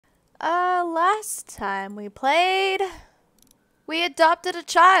Last time we played, we adopted a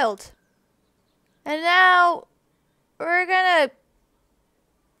child. And now we're gonna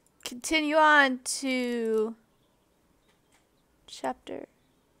continue on to chapter.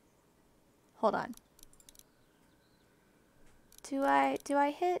 Hold on. Do I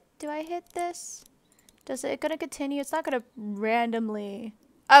hit this? Does it gonna continue? It's not gonna randomly.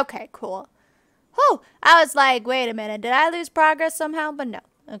 Okay, cool. Whew! I was like, wait a minute, did I lose progress somehow? But no.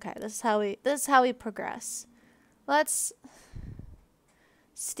 Okay, this is how we progress. Let's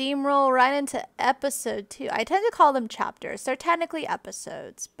steamroll right into episode 2. I tend to call them chapters. They're technically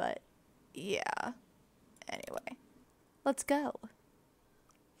episodes, but yeah. Anyway, let's go.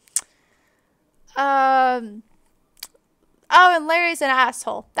 Oh, and Larry's an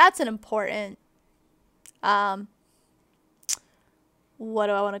asshole. That's an important what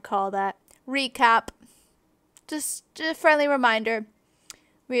do I want to call that? Recap. Just a friendly reminder.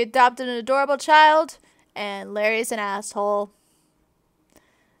 We adopted an adorable child, and Larry's an asshole.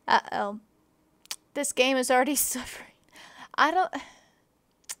 Uh-oh. This game is already suffering. I don't...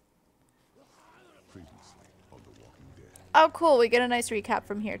 Oh, cool. We get a nice recap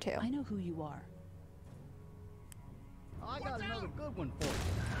from here, too. I know who you are. I got another good one for you.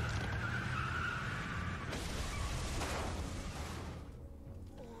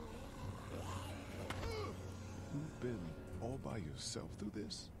 You've been all by yourself through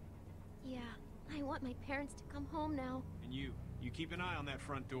this? Yeah, I want my parents to come home now. And you keep an eye on that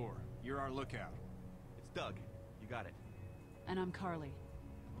front door. You're our lookout. It's Doug. You got it. And I'm Carly.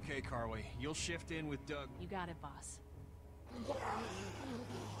 Okay, Carly, you'll shift in with Doug. You got it, boss.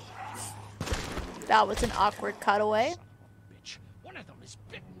 That was an awkward cutaway. Bitch, one of them is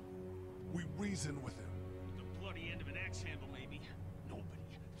bitten. We reason with him. With the bloody end of an axe handle, maybe.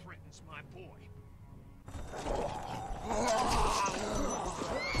 Nobody threatens my boy.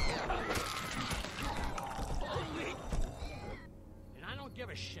 And I don't give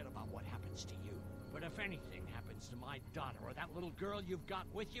a shit about what happens to you. But if anything happens to my daughter or that little girl you've got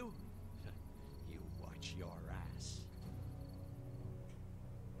with you, you watch your ass.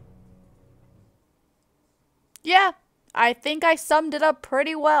 Yeah, I think I summed it up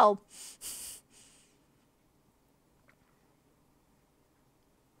pretty well.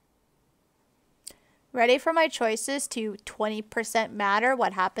 Ready for my choices to 20% matter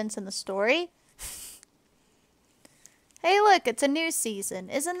what happens in the story? Hey look, it's a new season.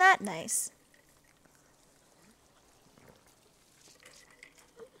 Isn't that nice?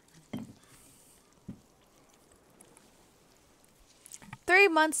 Three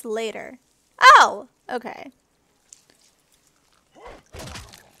months later. Oh, okay.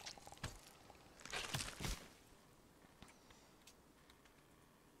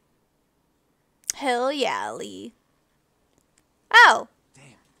 Hell yeah, Lee. Oh. Damn.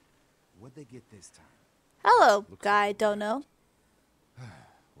 What'd they get this time? Hello, guy I don't know.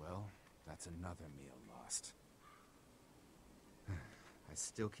 Well, that's another meal lost. I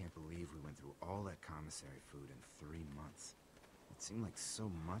still can't believe we went through all that commissary food in 3 months. It seemed like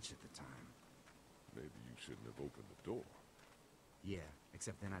so much at the time. Maybe you shouldn't have opened the door. Yeah,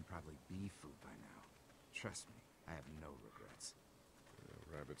 except then I'd probably be food by now. Trust me, I have no regrets.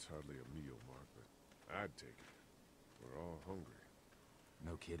 Rabbit's hardly a meal, Mark, but I'd take it. We're all hungry.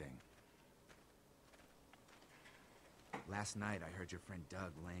 No kidding. Last night, I heard your friend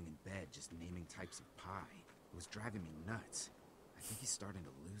Doug laying in bed just naming types of pie. It was driving me nuts. I think he's starting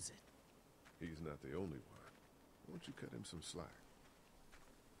to lose it. He's not the only one. Won't you cut him some slack?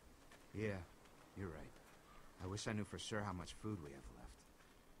 Yeah, you're right. I wish I knew for sure how much food we have left.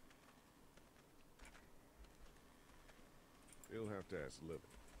 You'll have to ask Lily.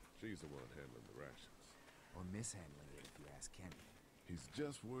 She's the one handling the rations. Or mishandling it if you ask Kenny. He's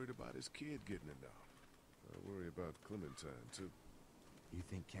just worried about his kid getting enough. I worry about Clementine, too. You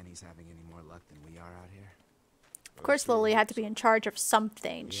think Kenny's having any more luck than we are out here? Of course, Lily had to be in charge of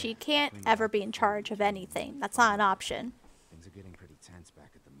something. She can't ever be in charge of anything. That's not an option. Things are getting pretty tense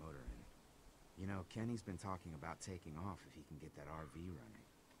back at the motor inn. You know, Kenny's been talking about taking off if he can get that RV running.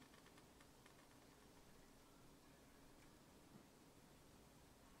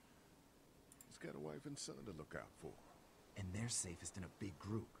 He's got a wife and son to look out for. And they're safest in a big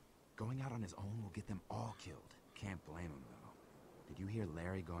group. Going out on his own will get them all killed. Can't blame him, though. Did you hear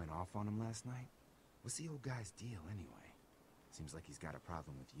Larry going off on him last night? What's the old guy's deal, anyway? Seems like he's got a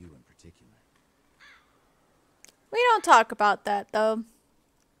problem with you in particular. We don't talk about that, though.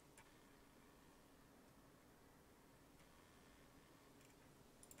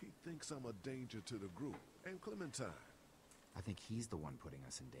 He thinks I'm a danger to the group and Clementine. I think he's the one putting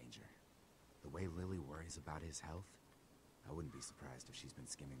us in danger. The way Lily worries about his health. I wouldn't be surprised if she's been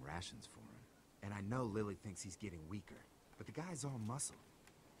skimming rations for him. And I know Lily thinks he's getting weaker, but the guy's all muscle.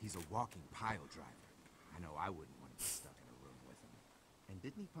 He's a walking pile driver. I know I wouldn't want to be stuck in a room with him. And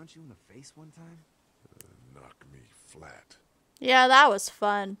didn't he punch you in the face one time? Knock me flat. Yeah, that was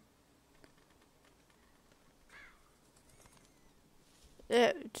fun.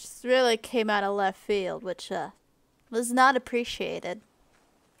 It just really came out of left field, which was not appreciated.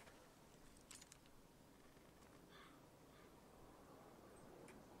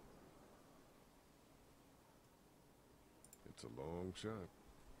 It's a long shot.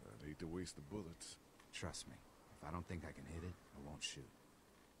 I'd hate to waste the bullets. Trust me, if I don't think I can hit it, I won't shoot.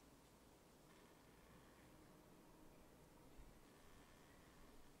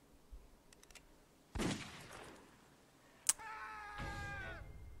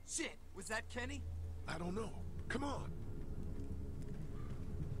 Shit, was that Kenny? I don't know. Come on.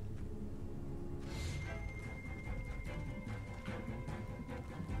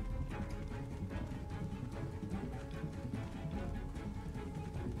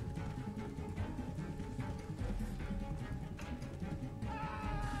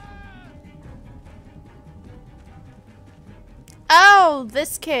 Oh,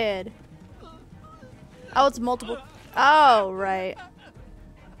 this kid. Oh, it's multiple. Oh, right.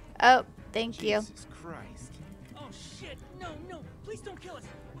 Oh, thank you. Jesus Christ. Oh shit! No, no! Please don't kill us.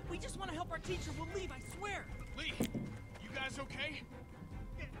 We just want to help our teacher. We'll leave. I swear. Lee, you guys okay?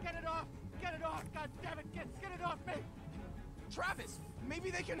 Get it off! Get it off! God damn it! Get it off me! Travis, maybe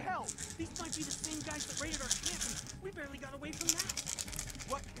they can help. These might be the same guys that raided our camp, and we barely got away from that.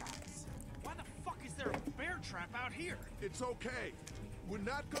 What guys? Why the fuck is there a bear trap out here? It's okay. We're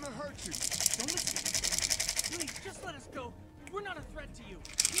not gonna hurt you. Don't listen. Please, just let us go. We're not a threat to you.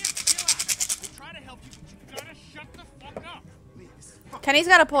 Kid, chill out. We'll try to help you, but you gotta shut the fuck up. Lee, this is fucking Kenny's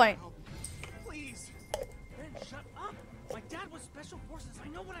got a point. Please. Ben, shut up. My dad was special forces. I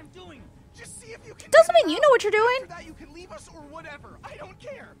know what I'm doing. Just see if you can. Doesn't get mean it you know out. what you're doing. After that, you can leave us or whatever. I don't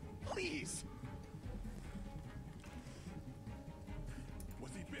care. Please.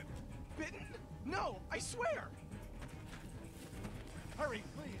 Was he bitten? Bitten? No, I swear. Hurry,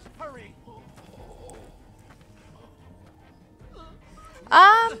 please, hurry.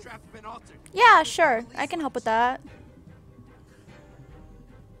 Trap's been altered. Yeah, sure. I can help with that.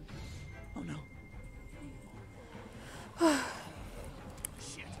 Oh no.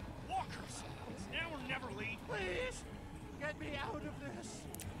 Shit. Walkers. It's now or never, Lee. Please, get me out of this.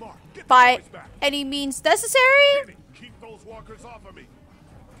 Mark, get the By boys back. any means necessary? Kenny, keep those walkers off of me.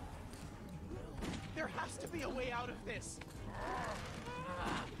 There has to be a way out of this.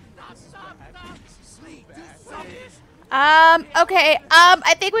 Stop. Lee, do something. Okay,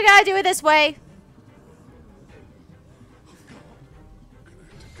 I think we gotta do it this way.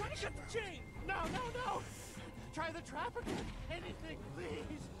 Gotta get the chain. No. Try the trap again. Anything,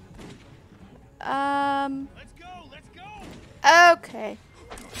 please. Let's go. Okay.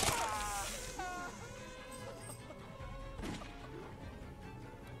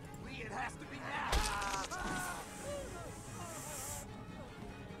 Lee, it has to be now.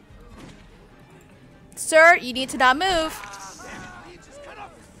 Sir, you need to not move. Lee, just cut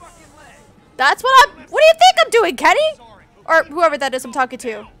off his fucking leg. That's what I'm... What do you think I'm doing, Kenny? Or whoever that is I'm talking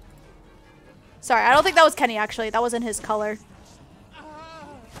to. Sorry, I don't think that was Kenny, actually. That wasn't his color. I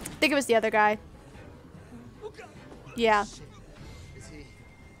think it was the other guy. Yeah.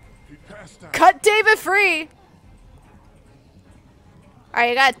 He passed out. Cut David free. Alright,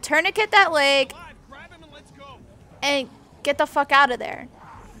 you gotta tourniquet that leg Alive, grab him and let's go. and get the fuck out of there.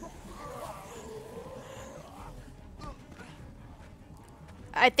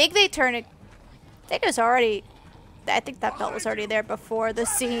 I think they tourniquet... I think it was already... I think that belt was already there before the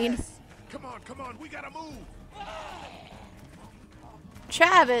scene. Come on, we gotta move.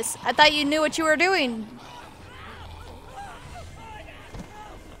 Travis, I thought you knew what you were doing.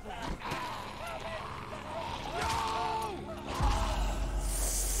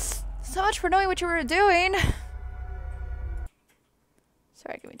 So much for knowing what you were doing.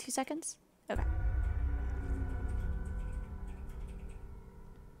 Sorry, give me 2 seconds. Okay.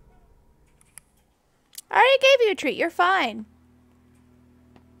 I already gave you a treat. You're fine.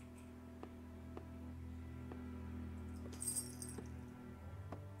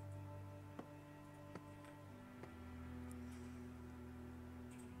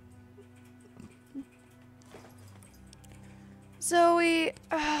 Zoe,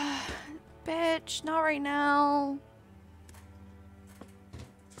 bitch, not right now.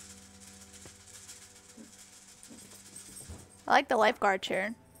 I like the lifeguard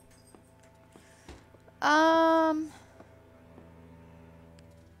chair.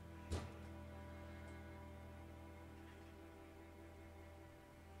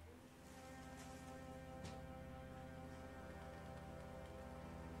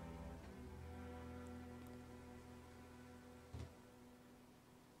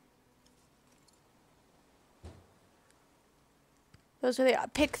 Those are the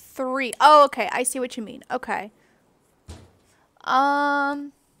pick 3. Oh, okay. I see what you mean. Okay.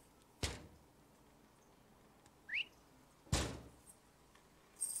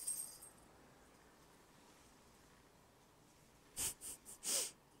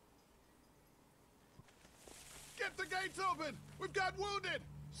 Get the gates open! We've got wounded!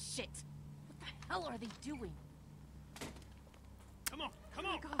 Shit! What the hell are they doing? Come on,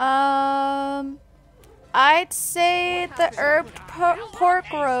 come on! I'd say the herb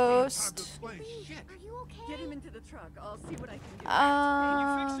pork roast. Are you okay? Get him into the truck. I'll see what I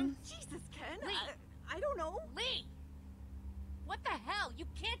can do. Jesus, Ken. Lee. I don't know. Lee! What the hell? You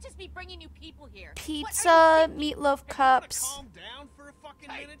can't just be bringing new people here. Pizza, meatloaf cups. Calm down for a fucking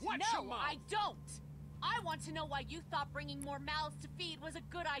minute. No, I don't. I want to know why you thought bringing more mouths to feed was a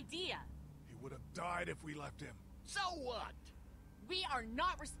good idea. He would have died if we left him. So what? We are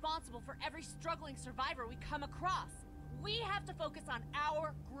not responsible for every struggling survivor we come across. We have to focus on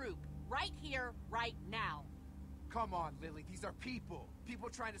our group, right here, right now. Come on, Lily. These are people. People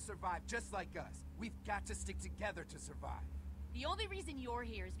trying to survive just like us. We've got to stick together to survive. The only reason you're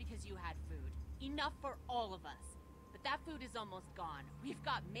here is because you had food. Enough for all of us. But that food is almost gone. We've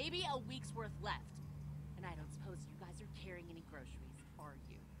got maybe a week's worth left. And I don't suppose you guys are carrying any groceries, are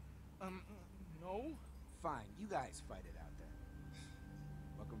you? No? Fine, you guys fight it out then.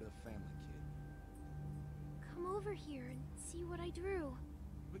 Welcome to the family, kid. Come over here and see what I drew.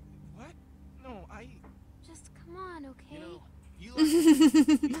 What? No, Just come on, okay? You know, you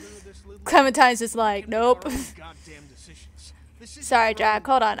like either of this little Clementine's just like, can make nope. our own goddamn decisions. This isn't Sorry, our Jack.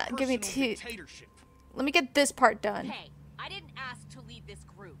 own Hold on. Give me personal 2. dictatorship. Let me get this part done. Hey, I didn't ask to lead this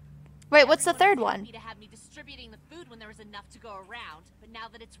group. Wait, what's the Everyone third was one? happy to have me distributing the food when there was enough to go around, but now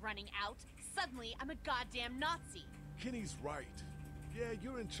that it's running out, suddenly I'm a goddamn Nazi. Kenny's right. Yeah,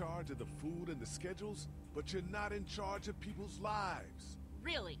 you're in charge of the food and the schedules, but you're not in charge of people's lives.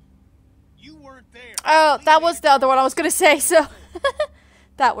 Really? You weren't there. Oh, We that made was it the other one I was gonna say, so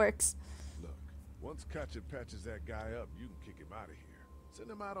that works. Look, once Katja patches that guy up, you can kick him out of here. Send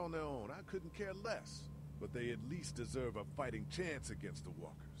them out on their own. I couldn't care less. But they at least deserve a fighting chance against the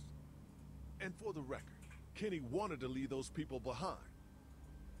walkers. And for the record, Kenny wanted to leave those people behind.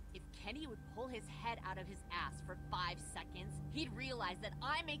 If Kenny would pull his head out of his ass for 5 seconds, he'd realize that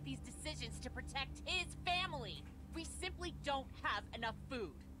I make these decisions to protect his family. We simply don't have enough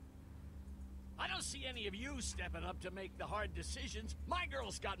food. I don't see any of you stepping up to make the hard decisions. My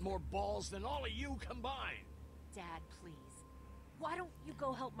girl's got more balls than all of you combined. Dad, please. Why don't you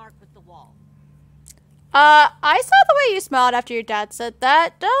go help Mark with the wall? I saw the way you smiled after your dad said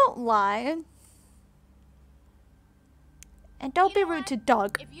that. Don't lie. And don't be You know rude what? to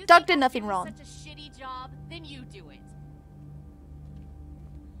Doug. If you Doug think did I'm nothing doing wrong. Such a shitty job, then you do it.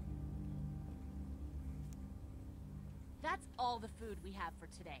 That's all the food we have for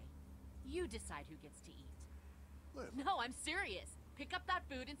today. You decide who gets to eat. Lily. No, I'm serious. Pick up that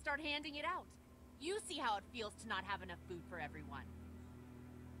food and start handing it out. You see how it feels to not have enough food for everyone.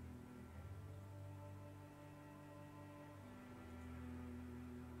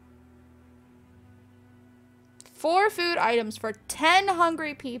 Four food items for 10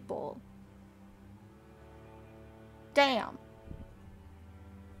 hungry people. Damn.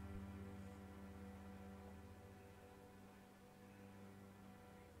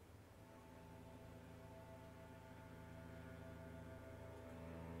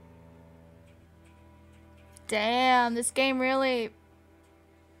 Damn, this game really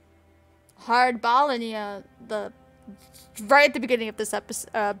hardballing you right at the beginning of this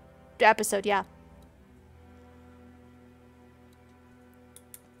episode, yeah.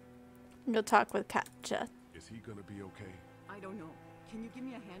 You'll talk with Katja. Is he gonna be okay? I don't know. Can you give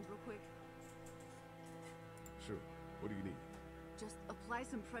me a hand real quick? Sure. What do you need? Just apply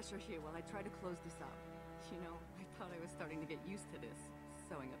some pressure here while I try to close this up. You know, I thought I was starting to get used to this,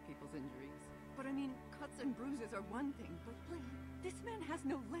 sewing up people's injuries. But I mean, cuts and bruises are one thing, but Lee, this man has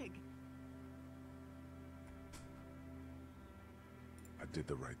no leg. I did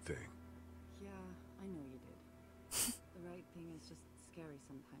the right thing. Yeah, I know you did. The right thing is just scary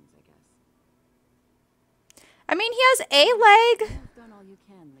sometimes, I guess. I mean, he has a leg. You've done all you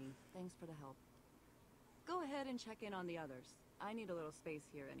can, Lee. Thanks for the help. Go ahead and check in on the others. I need a little space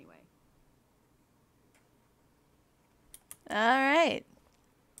here anyway. All right.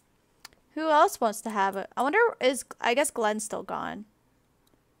 Who else wants to have it? I wonder, I guess Glenn's still gone.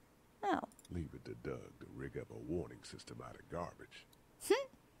 Oh. Leave it to Doug to rig up a warning system out of garbage.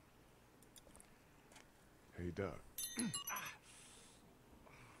 Hey, Doug.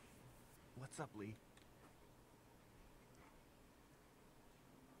 What's up, Lee?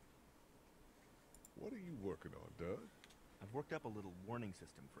 What are you working on, Doug? I've worked up a little warning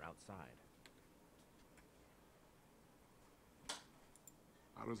system for outside.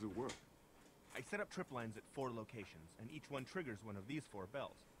 How does it work? I set up trip lines at 4 locations, and each one triggers one of these 4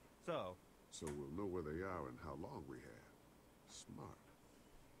 bells. So we'll know where they are and how long we have. Smart.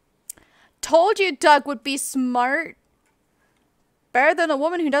 Told you Doug would be smart. Better than a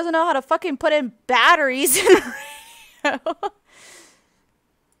woman who doesn't know how to fucking put in batteries in a radio.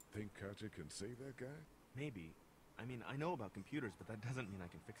 Think Katya can save that guy? maybe. I mean, I know about computers, but that doesn't mean I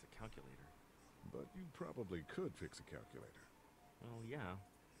can fix a calculator. But you probably could fix a calculator. Well, yeah.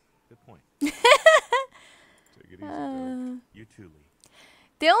 Good point. Take it easy, Doug. You too, Lee.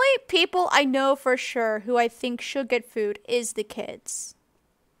 The only people I know for sure who I think should get food is the kids.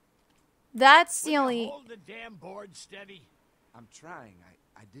 That's the only... Hold the damn board steady. I'm trying.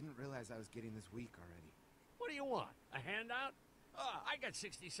 I didn't realize I was getting this weak already. What do you want? A handout? I got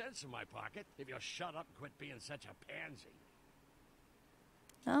 60 cents in my pocket. If you'll shut up and quit being such a pansy.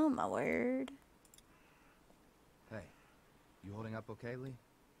 Oh, my word. Hey, you holding up okay, Lee?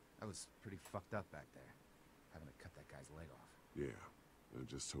 I was pretty fucked up back there, having to cut that guy's leg off. Yeah, I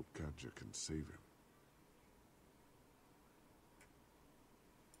just hope Katja can save him.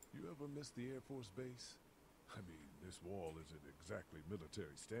 You ever miss the Air Force Base? I mean, this wall isn't exactly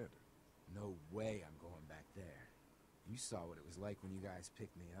military standard. No way I'm going back there. You saw what it was like when you guys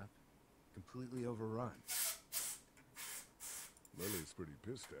picked me up. Completely overrun. Lily's pretty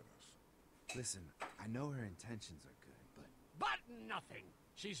pissed at us. Listen, I know her intentions are good, but... But nothing.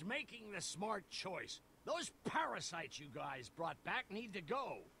 She's making the smart choice. Those parasites you guys brought back need to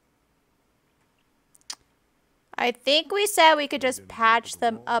go. I think we said we could just patch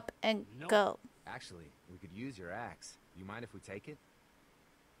them up and go. Actually, we could use your axe. You mind if we take it?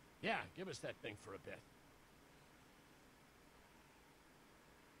 Yeah, give us that thing for a bit.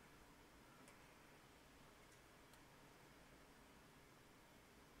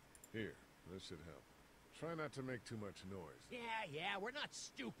 Here, this should help. Try not to make too much noise. Yeah, we're not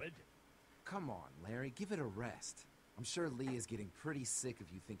stupid. Come on, Larry, give it a rest. I'm sure Lee is getting pretty sick of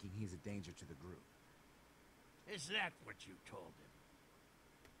you thinking he's a danger to the group. Is that what you told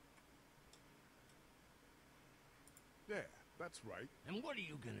him? Yeah, that's right. And what are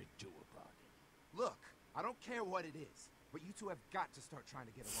you gonna do about it? Look, I don't care what it is, but you two have got to start trying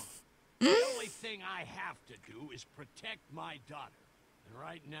to get along. The only thing I have to do is protect my daughter. And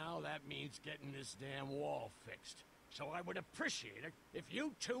right now, that means getting this damn wall fixed. So I would appreciate it if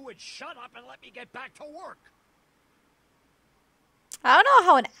you two would shut up and let me get back to work. I don't know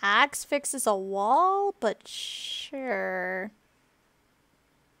how an axe fixes a wall, but sure.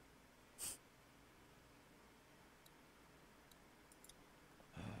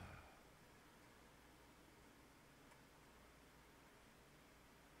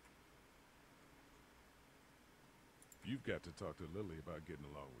 You've got to talk to Lily about getting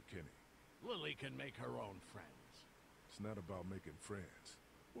along with Kenny. Lily can make her own friends. It's not about making friends.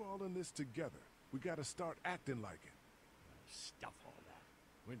 We're all in this together. We gotta start acting like it. Stuff all that.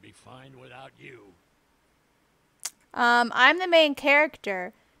 We'd be fine without you. I'm the main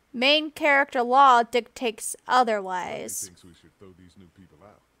character. Main character law dictates He otherwise. thinks we should throw these new people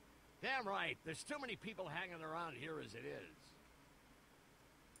out. Damn right. There's too many people hanging around here as it is.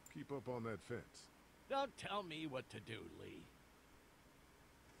 Keep up on that fence. Don't tell me what to do, Lee.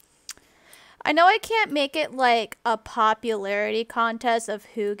 I know I can't make it like a popularity contest of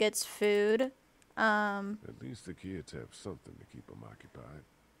who gets food. At least the kids have something to keep them occupied.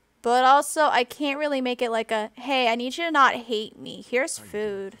 But also, I can't really make it like a, hey, I need you to not hate me. Here's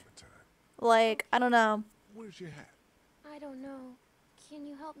food. Like, I don't know. Where's your hat? I don't know. Can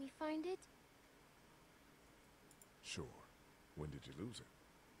you help me find it? Sure. When did you lose it?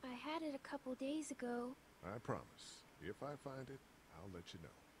 I had it a couple days ago. I promise. If I find it, I'll let you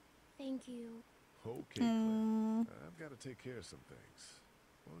know. Thank you. Okay, Claire. I've got to take care of some things.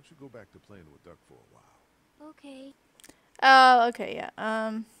 Why don't you go back to playing with Duck for a while? Okay. Oh, okay, yeah.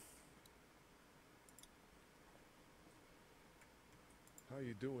 How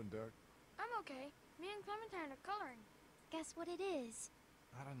you doing, Duck? I'm okay. Me and Clementine are coloring. Guess what it is?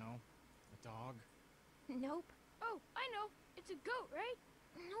 I don't know. A dog? Nope. Oh, I know. It's a goat, right?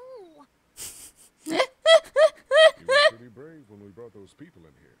 No. You were pretty brave when we brought those people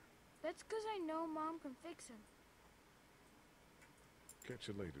in here. That's because I know Mom can fix him. Catch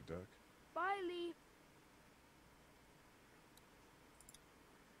you later, Duck. Bye, Lee.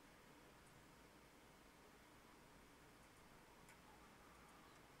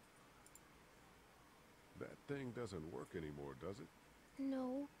 That thing doesn't work anymore, does it?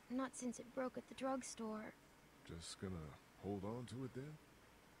 No, not since it broke at the drugstore. Just gonna hold on to it then?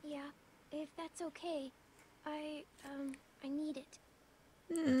 Yeah, if that's okay. I need it.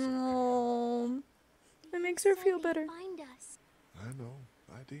 No. It makes her Said feel they'd better. Find us. I know,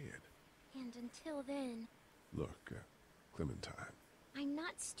 I did. And until then, Look, Clementine. I'm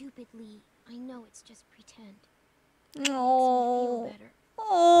not stupid, Lee. I know it's just pretend. Oh. Makes me feel better.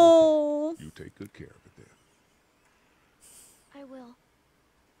 Oh. Okay, you take good care of it then. I will.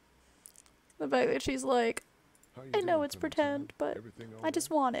 The fact that she's like, How you I know doing, it's Clementine? pretend, but Everything all I just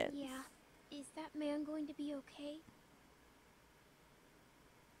right? want it. Yeah. Is that man going to be okay?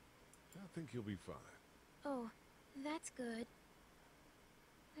 I think he'll be fine. Oh, that's good.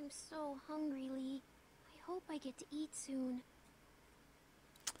 I'm so hungry, Lee. I hope I get to eat soon.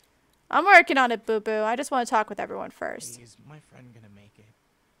 I'm working on it, boo-boo. I just want to talk with everyone first. Hey, is my friend gonna make it?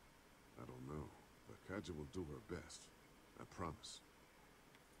 I don't know, but Kaja will do her best. I promise.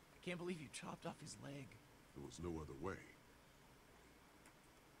 I can't believe you chopped off his leg. There was no other way.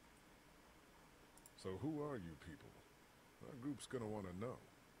 So who are you people? Our group's gonna want to know.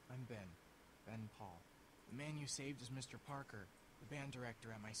 I'm Ben. Ben Paul. The man you saved is Mr. Parker, the band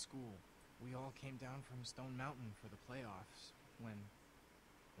director at my school. We all came down from Stone Mountain for the playoffs when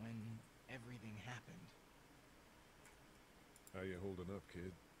everything happened. How you holding up,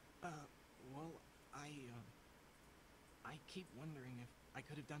 kid? Well, I keep wondering if I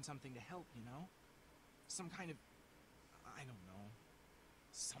could have done something to help, you know? Some kind of, I don't know,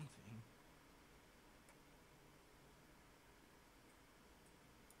 something.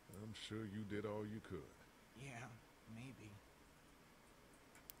 I'm sure you did all you could. Yeah, maybe.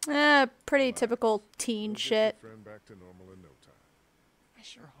 Pretty Relax. typical teen We'll get shit. your friend back to normal in no time. I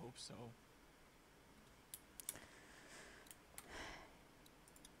sure hope so.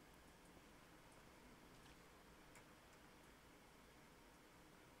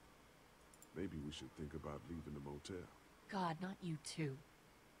 Maybe we should think about leaving the motel. God, not you too.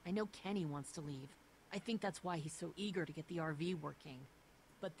 I know Kenny wants to leave. I think that's why he's so eager to get the RV working.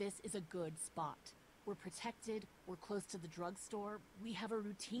 But this is a good spot. We're protected, we're close to the drugstore, we have a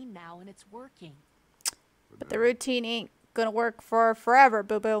routine now and it's working. But the routine ain't gonna work for forever,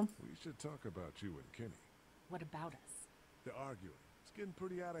 boo-boo. We should talk about you and Kenny. What about us? They're arguing. It's getting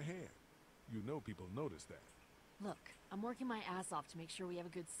pretty out of hand. You know people notice that. Look, I'm working my ass off to make sure we have a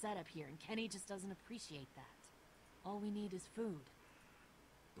good setup here, and Kenny just doesn't appreciate that. All we need is food.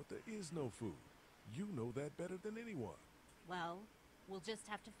 But there is no food. You know that better than anyone. Well, we'll just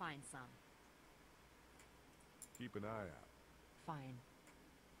have to find some. Keep an eye out. Fine.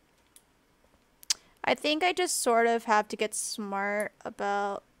 I think I just sort of have to get smart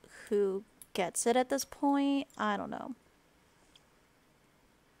about who gets it at this point. I don't know.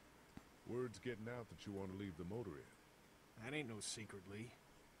 Word's getting out that you want to leave the motor in. That ain't no secret, Lee.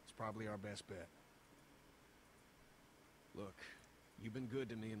 It's probably our best bet. Look, you've been good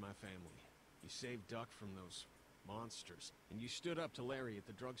to me and my family. You saved Duck from those monsters, and you stood up to Larry at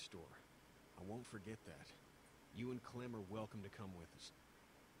the drugstore. I won't forget that. You and Clem are welcome to come with us.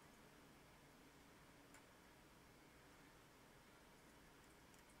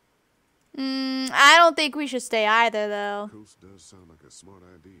 I don't think we should stay either, though. Coast does sound like a smart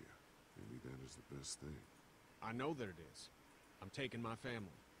idea. Maybe that is the best thing. I know that it is. I'm taking my family.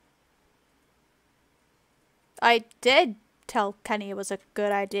 I did tell Kenny it was a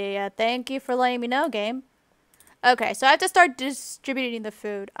good idea. Thank you for letting me know, game. Okay, so I have to start distributing the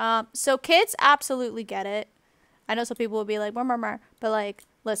food. So kids absolutely get it. I know some people will be like, murmur, but like,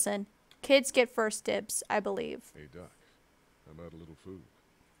 listen, kids get first dibs, I believe. Hey, Doc. How about a little food?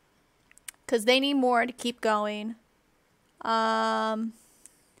 Because they need more to keep going. Oh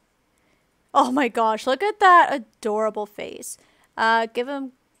my gosh, look at that adorable face. Give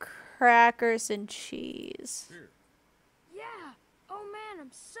them crackers and cheese. Here. Yeah. Oh man,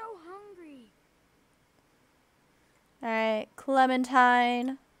 I'm so hungry. Alright,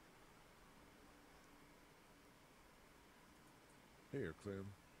 Clementine. Here, Clem.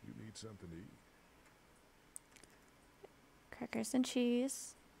 You need something to eat. Crackers and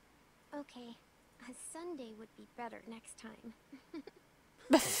cheese. Okay. A Sunday would be better next time.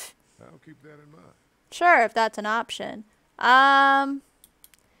 I'll keep that in mind. Sure, if that's an option. I'm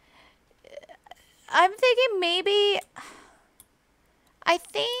thinking maybe... I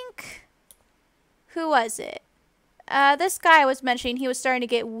think... Who was it? This guy was mentioning he was starting to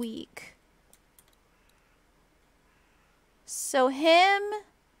get weak. So him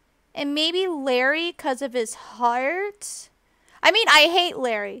and maybe Larry because of his heart. I mean, I hate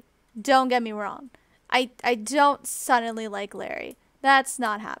Larry. Don't get me wrong. I don't suddenly like Larry. That's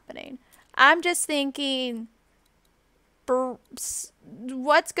not happening. I'm just thinking what's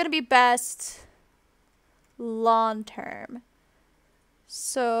going to be best long term.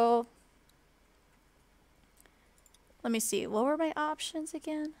 So Let me see. What were my options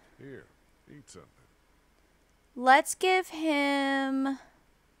again? Here, eat something. Let's give him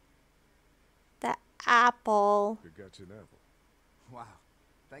the apple. I got you an apple. Wow.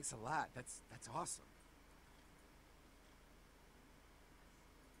 Thanks a lot. That's awesome.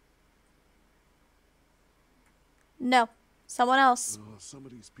 No. Someone else. Some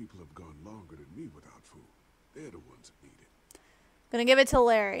of these people have gone longer than me without food. They're the ones that need it. Gonna give it to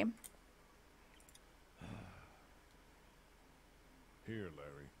Larry. Here,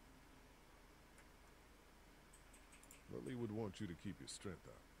 Larry. Lily would want you to keep your strength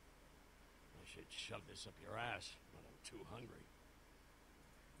up. I should shove this up your ass, but I'm too hungry.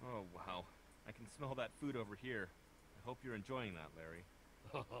 Oh, wow. I can smell that food over here. I hope you're enjoying that, Larry.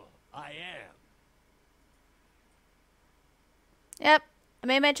 I am. Yep. I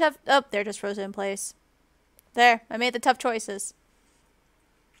made my tough... Oh, they're just frozen in place. There. I made the tough choices.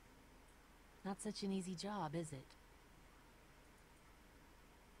 Not such an easy job, is it?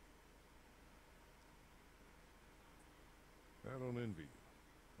 I don't envy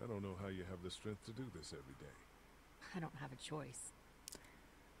you. I don't know how you have the strength to do this every day. I don't have a choice.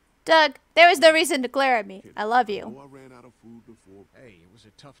 Doug, there was no reason to glare at me. I love you. I ran out of food before. Hey, it was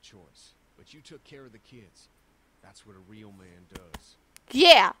a tough choice, but you took care of the kids. That's what a real man does.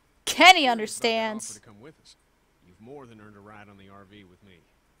 Yeah, Kenny Offer understands. to come with us. You've more than earned a ride on the RV with me.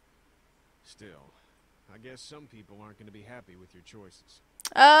 Still, I guess some people aren't going to be happy with your choices.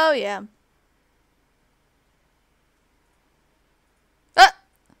 Oh, yeah.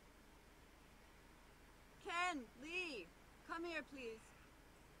 Ken, Lee, come here, please.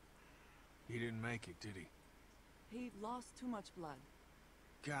 He didn't make it, did he? He lost too much blood.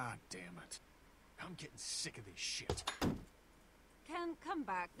 God damn it. I'm getting sick of this shit. Ken, come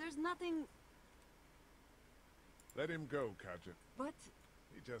back. There's nothing... Let him go, Katja. But...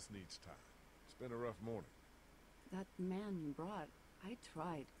 He just needs time. It's been a rough morning. that man you brought, I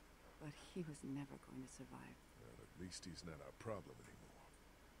tried, but he was never going to survive. Well, at least he's not our problem anymore.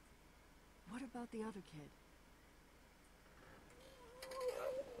 What about the other kid?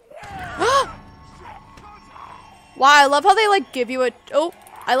 Wow, I love how they like give you a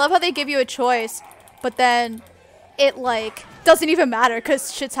I love how they give you a choice, but then it like doesn't even matter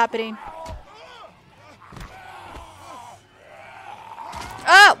because shit's happening.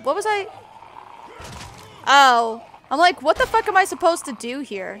 Oh, what was I? Oh, I'm like, what the fuck am I supposed to do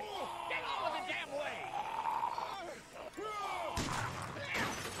here?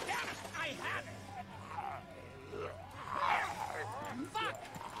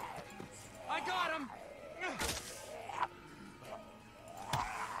 I got him!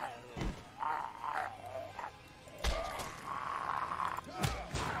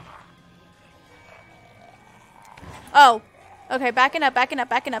 Oh, okay, backing up.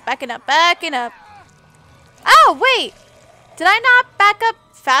 Oh, wait! Did I not back up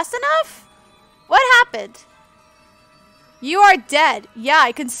fast enough? What happened? You are dead. Yeah,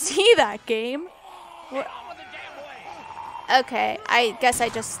 I can see that, game. What? Okay, I guess I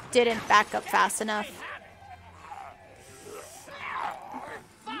just didn't back up fast enough.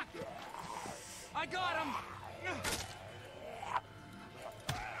 I got him!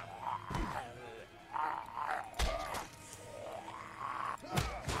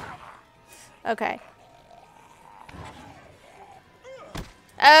 Okay.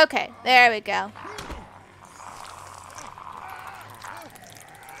 Okay, there we go.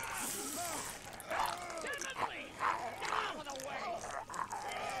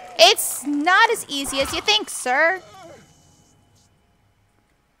 It's not as easy as you think, sir.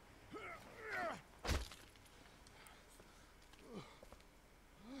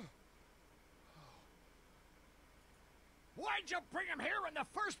 Why'd you bring him here in the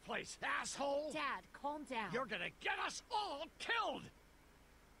first place, asshole? Dad, calm down. You're gonna get us all killed!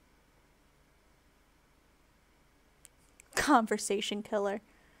 Conversation killer.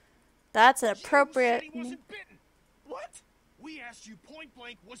 That's an appropriate. You said he wasn't bitten. What? We asked you point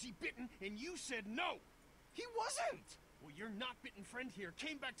blank, was he bitten, and you said no. He wasn't. Well, your not bitten friend here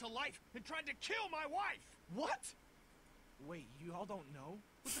came back to life and tried to kill my wife. What? Wait, you all don't know?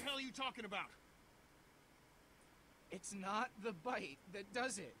 What the hell are you talking about? It's not the bite that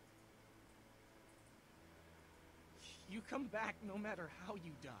does it. You come back no matter how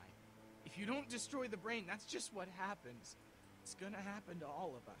you die. If you don't destroy the brain, that's just what happens. It's gonna happen to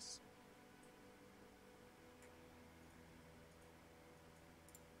all of us.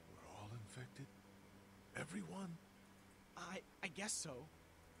 We're all infected? Everyone? I guess so.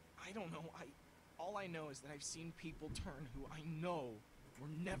 I don't know. All I know is that I've seen people turn who I know were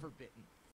never bitten.